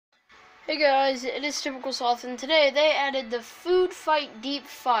Hey guys, it is Typical Sloth, and today they added the food fight deep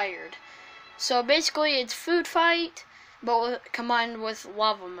fired. So basically it's food fight, but combined with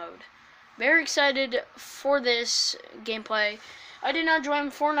lava mode. Very excited for this gameplay. I did not join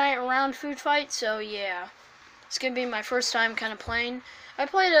Fortnite around food fight, so yeah. It's gonna be my first time kind of playing. I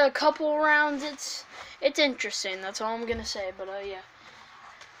played a couple rounds, it's interesting, that's all I'm gonna say, but yeah.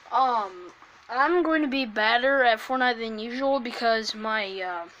 I'm going to be better at Fortnite than usual because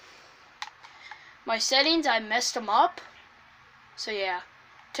my settings, I messed them up. So yeah,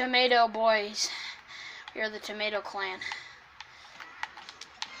 tomato boys. We are the tomato clan.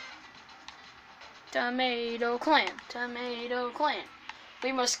 Tomato clan, tomato clan.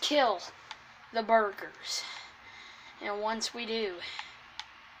 We must kill the burgers. And once we do,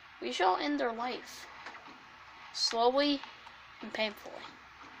 we shall end their life. Slowly and painfully.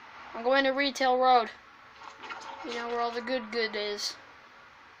 I'm going to Retail Road. You know where all the good is.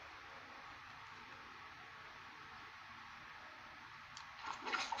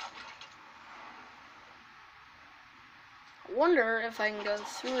 I wonder if I can go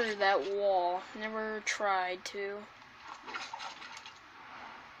through that wall. Never tried to.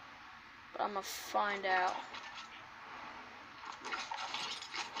 But I'm gonna find out.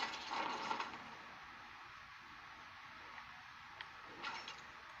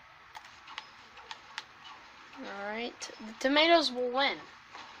 Alright, the tomatoes will win.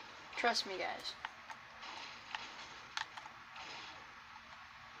 Trust me, guys.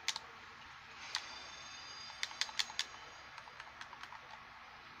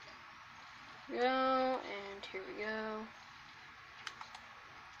 Go, and here we go.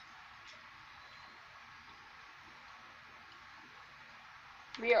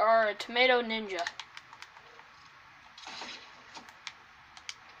 We are a tomato ninja.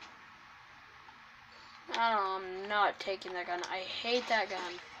 I'm not taking that gun. I hate that gun.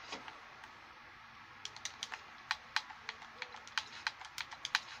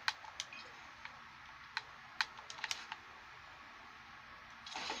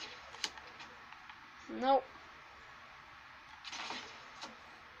 Nope.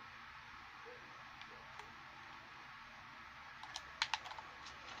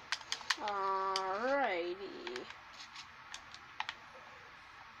 Alrighty.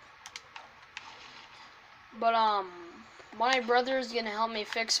 But my brother's gonna help me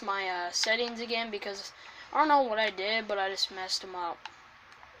fix my settings again because I don't know what I did, but I just messed them up.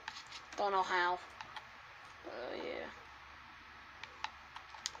 Don't know how. Yeah.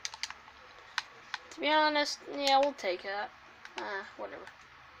 To be honest, yeah, we'll take that. Whatever.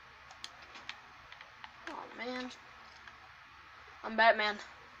 Oh man. I'm Batman.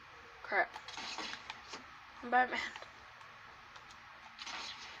 Crap. I'm Batman.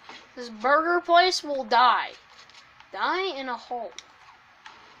 This burger place will die. Die in a hole.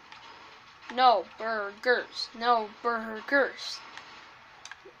 No burgers. No burgers.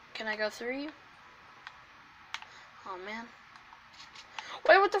 Can I go through you? Oh man.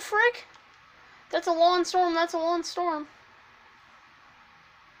 Wait, what the frick? That's a lawn storm. That's a lawn storm.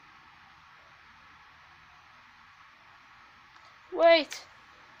 Wait.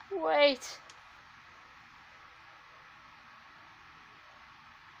 Wait.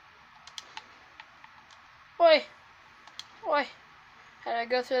 Oi. Oi. Had I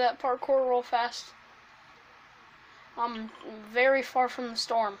go through that parkour real fast. I'm very far from the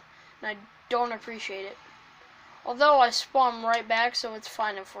storm, and I don't appreciate it. Although I spawn right back, so it's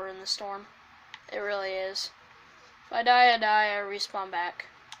fine if we're in the storm. It really is. If I die, I die. I respawn back.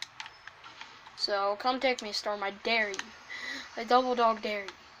 So come take me, storm. I dare you. I double dog dare you.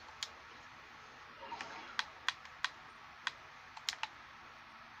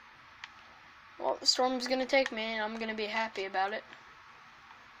 Well, the storm's gonna take me, and I'm gonna be happy about it.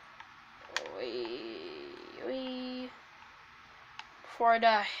 Wee. Before I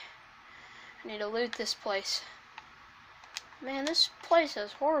die, I need to loot this place. Man, this place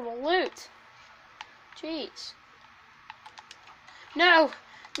has horrible loot. Jeez. No!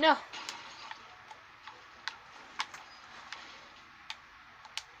 No!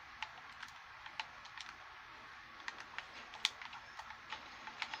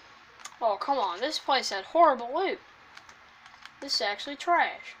 Oh, come on. This place had horrible loot. This is actually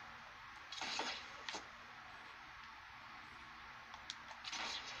trash.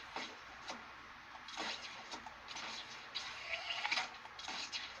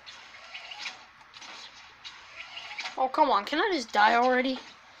 Oh, come on. Can I just die already?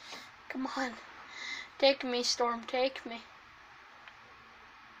 Come on. Take me, storm. Take me.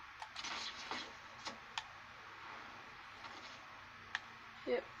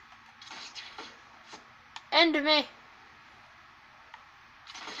 Yep. End me.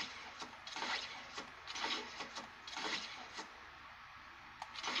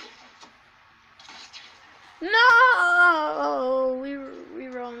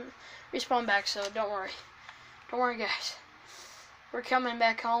 respawn back, so don't worry. Don't worry, guys. We're coming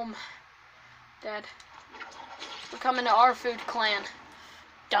back home, Dad. We're coming to our food clan.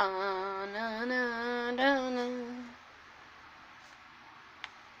 Dun, dun, dun, dun, dun.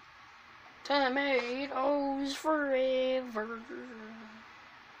 Tomatoes forever.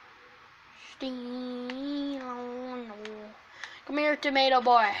 Come here, tomato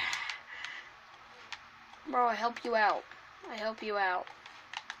boy. Bro, I help you out. I help you out.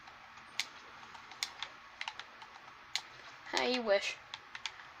 Hey, you wish.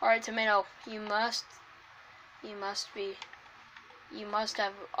 Alright, tomato, you must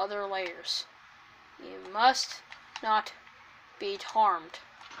have other layers. You must not be harmed.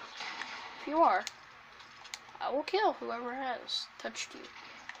 If you are, I will kill whoever has touched you,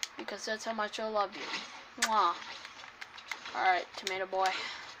 because that's how much I love you. Mwah. Alright, tomato boy,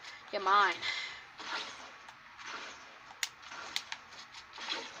 you're mine.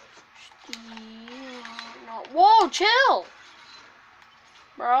 No. Whoa, chill!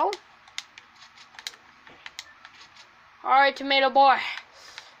 Bro. Alright, tomato boy.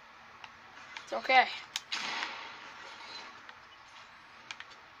 It's okay.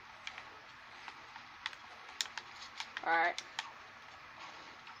 Alright.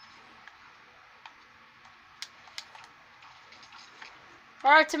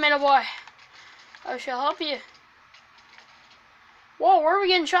 Alright, tomato boy. I shall help you. Whoa, where are we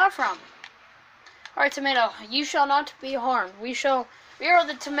getting shot from? Alright, tomato, you shall not be harmed. We are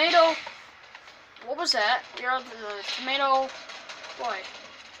the tomato. What was that? We are the tomato boy.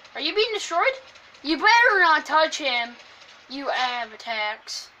 Are you being destroyed? You better not touch him, you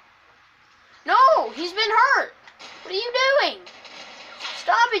attacks. No, he's been hurt. What are you doing?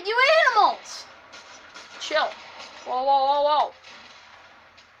 Stop it, you animals. Chill. Whoa, whoa, whoa, whoa.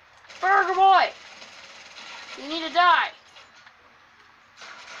 Burger boy. You need to die.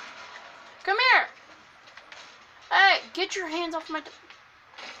 Come here. Hey, get your hands off my...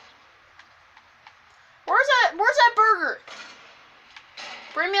 Where's that burger?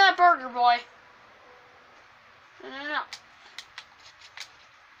 Bring me that burger, boy. No.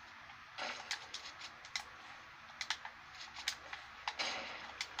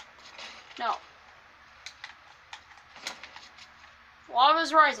 No.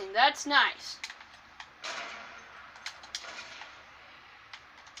 Lava's rising. That's nice.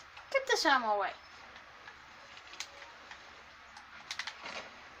 Get this ammo away.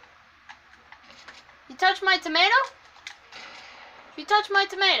 You touch my tomato? You touch my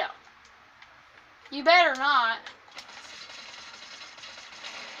tomato. You better not.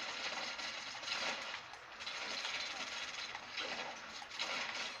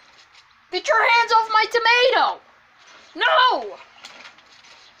 Get your hands off my tomato! No!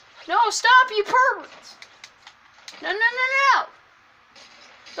 No, stop, you perverts! No.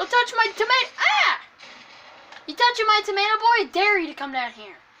 Don't touch my tomato. Ah! You touching my tomato, boy? I dare you to come down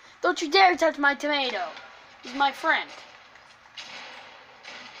here. Don't you dare touch my tomato. He's my friend.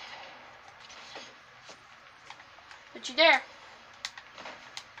 Don't you dare.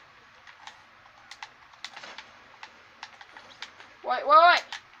 Wait.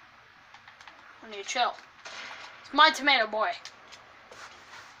 I need to chill. It's my tomato, boy.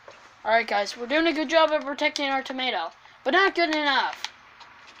 Alright, guys. We're doing a good job of protecting our tomato. But not good enough.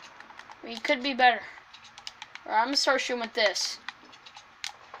 We could be better. Alright, I'm going to start shooting with this.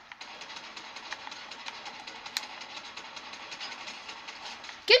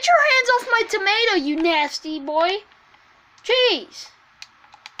 Get your hands off my tomato, you nasty boy. Jeez.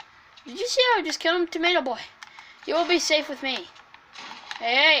 Did you see how I just killed him? Tomato boy. You will be safe with me.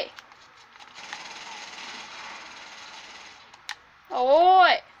 Hey. Oh,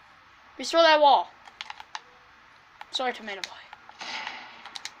 boy. Restore that wall. Sorry, tomato boy.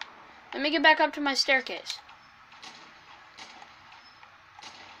 Let me get back up to my staircase.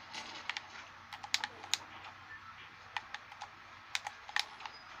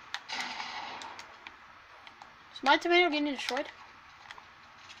 Is my tomato getting destroyed?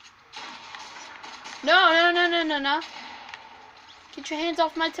 No. Get your hands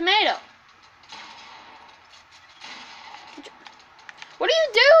off my tomato. What are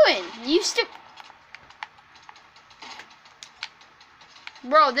you doing? You stick...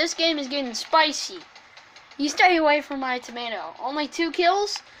 Bro, this game is getting spicy. You stay away from my tomato. Only 2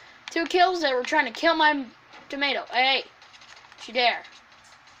 kills? 2 kills that were trying to kill my tomato. Hey, don't you dare.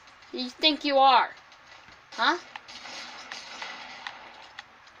 You think you are? Huh?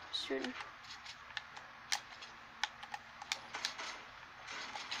 Shooting.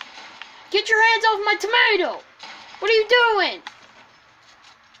 Get your hands off my tomato! What are you doing?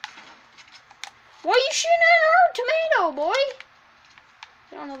 Why are you shooting at our tomato, boy?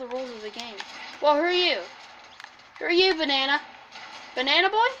 I don't know the rules of the game. Well, who are you? Who are you, Banana? Banana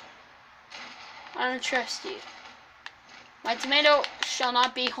boy? I don't trust you. My tomato shall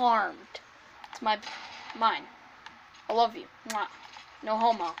not be harmed. It's mine. I love you. Mwah. No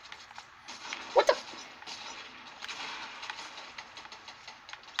homo. What the?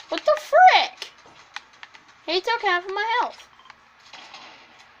 What the frick? He took half of my health.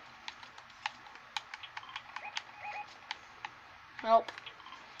 Help.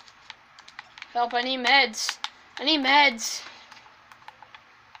 Help, I need meds. I need meds.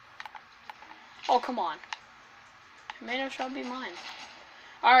 Oh, come on. Tomato shall be mine.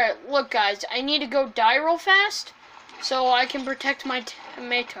 Alright, look guys, I need to go die real fast so I can protect my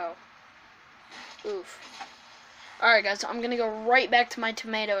tomato. Oof. Alright guys, I'm gonna go right back to my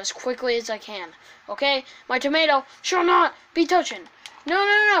tomato as quickly as I can. Okay? My tomato shall not be touching.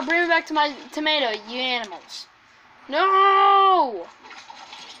 No, bring me back to my tomato, you animals. No!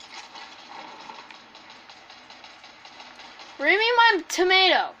 Bring me my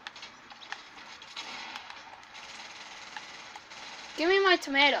tomato. Give me my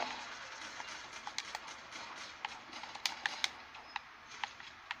tomato.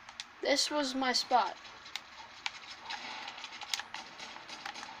 This was my spot.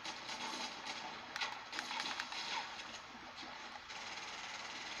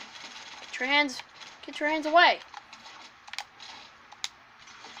 Get your hands away.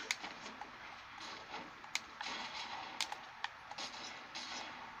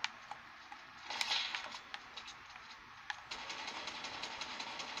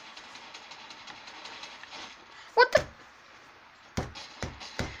 What the?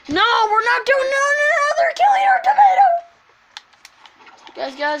 No, we're not doing no, they're killing our tomato.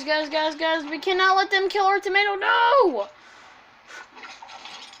 Guys, we cannot let them kill our tomato, no!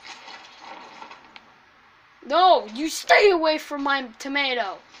 No, you stay away from my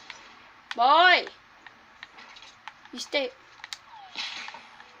tomato. Boy. You stay.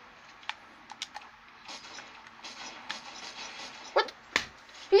 What?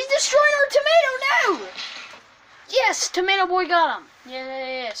 He's destroying our tomato now! Yes, tomato boy got him.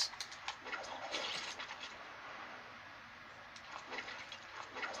 Yes.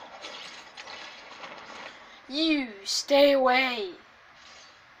 You stay away.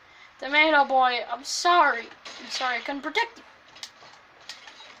 Tomato boy, I'm sorry. I couldn't protect you.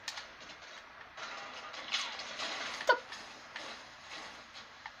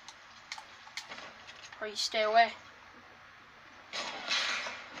 Or you stay away.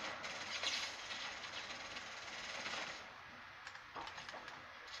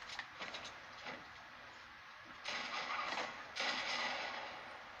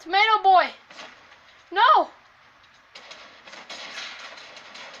 Tomato boy! No!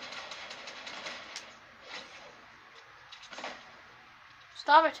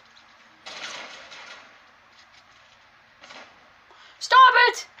 Stop it! Stop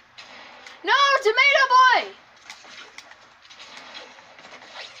it! No, tomato boy!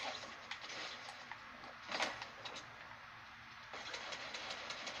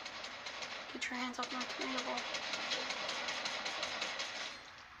 Get your hands off my tomato boy.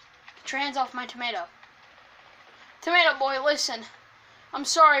 Get your hands off my tomato. Tomato boy, listen. I'm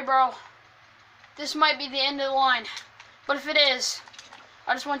sorry, bro. This might be the end of the line. But if it is,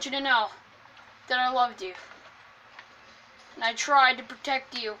 I just want you to know that I loved you. And I tried to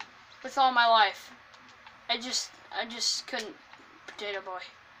protect you with all my life. I just couldn't, potato boy.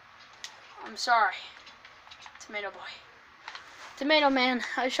 I'm sorry, tomato boy. Tomato man,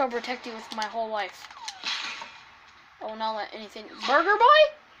 I shall protect you with my whole life. I will not let anything. Burger boy?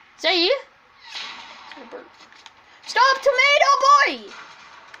 Is that you? Stop, tomato boy!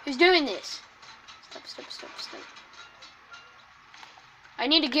 Who's doing this? Stop. I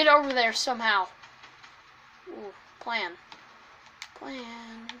need to get over there somehow. Ooh, plan.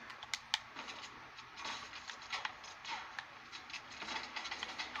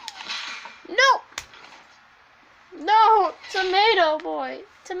 No, tomato boy,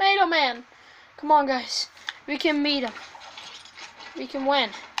 tomato man. Come on, guys, we can meet him. We can win.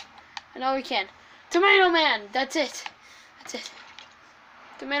 I know we can. Tomato man, that's it.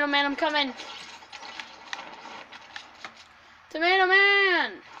 Tomato man, I'm coming. Tomato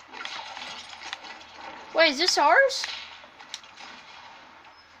man. Wait, is this ours?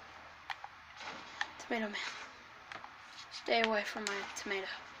 Tomato man. Stay away from my tomato.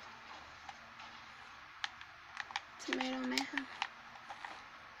 Tomato man.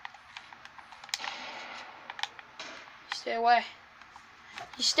 Stay away.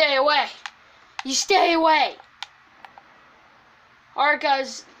 You stay away. You stay away. Alright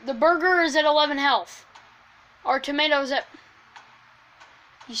guys, the burger is at 11 health. Our tomato's at...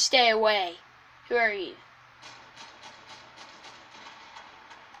 You stay away. Who are you?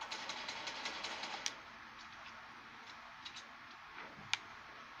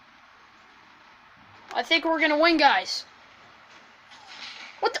 I think we're gonna win, guys.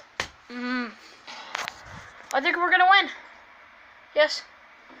 What the? I think we're gonna win. Yes.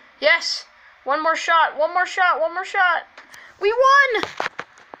 Yes. One more shot. One more shot. One more shot. We won!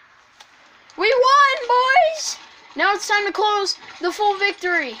 We won, boys! Now it's time to close the full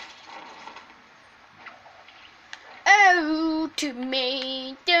victory. Oh,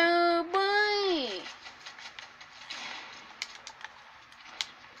 tomato boy.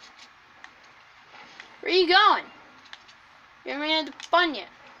 Where are you going? You haven't had the fun yet.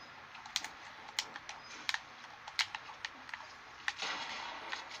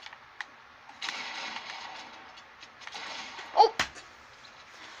 Oh!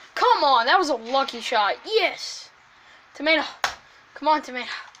 Come on, that was a lucky shot. Yes! Tomato. Come on,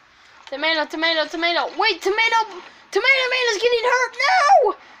 tomato. Tomato, tomato, tomato. Wait, tomato! Tomato Man is getting hurt!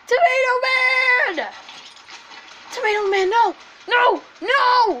 No! Tomato Man! Tomato Man, no! No!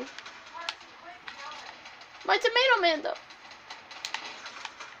 No! My Tomato Man, though.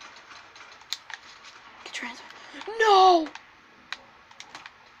 Transfer. No!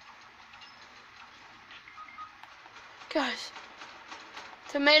 Guys.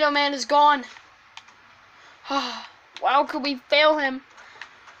 Tomato Man is gone. How could we fail him?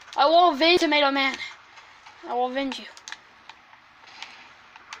 I will avenge Tomato Man. I will avenge you.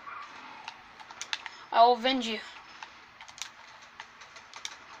 I will avenge you.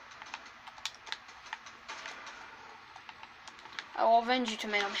 I will avenge you,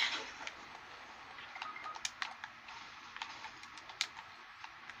 Tomato Man.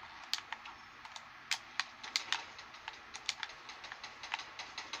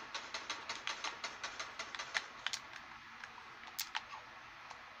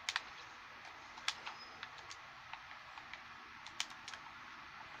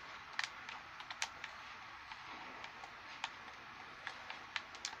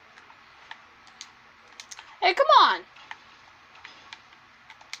 Hey, come on!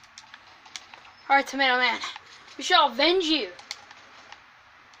 Alright, Tomato Man. We shall avenge you.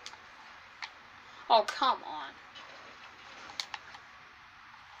 Oh, come on.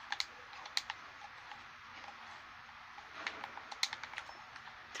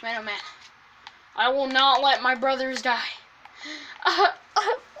 Tomato Man. I will not let my brothers die.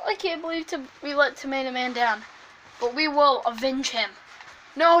 I can't believe we let Tomato Man down. But we will avenge him.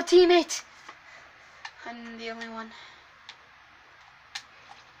 No, teammate! I'm the only one.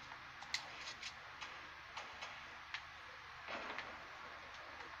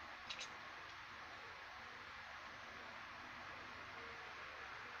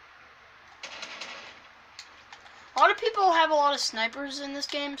 A lot of people have a lot of snipers in this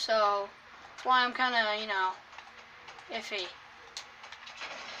game, so that's why I'm kind of, you know, iffy.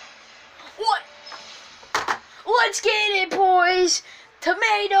 What? Let's get it, boys!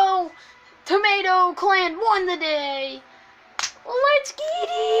 Tomato Clan won the day! Let's get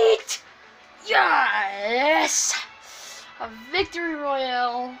it! Yes! A victory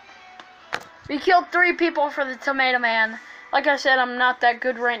royale. We killed 3 people for the Tomato Man. Like I said, I'm not that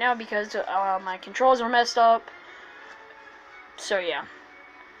good right now because my controls are messed up. So yeah,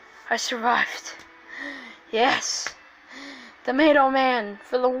 I survived. Yes! Tomato Man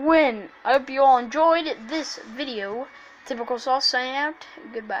for the win. I hope you all enjoyed this video. Typical Sauce signing out.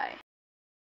 Goodbye.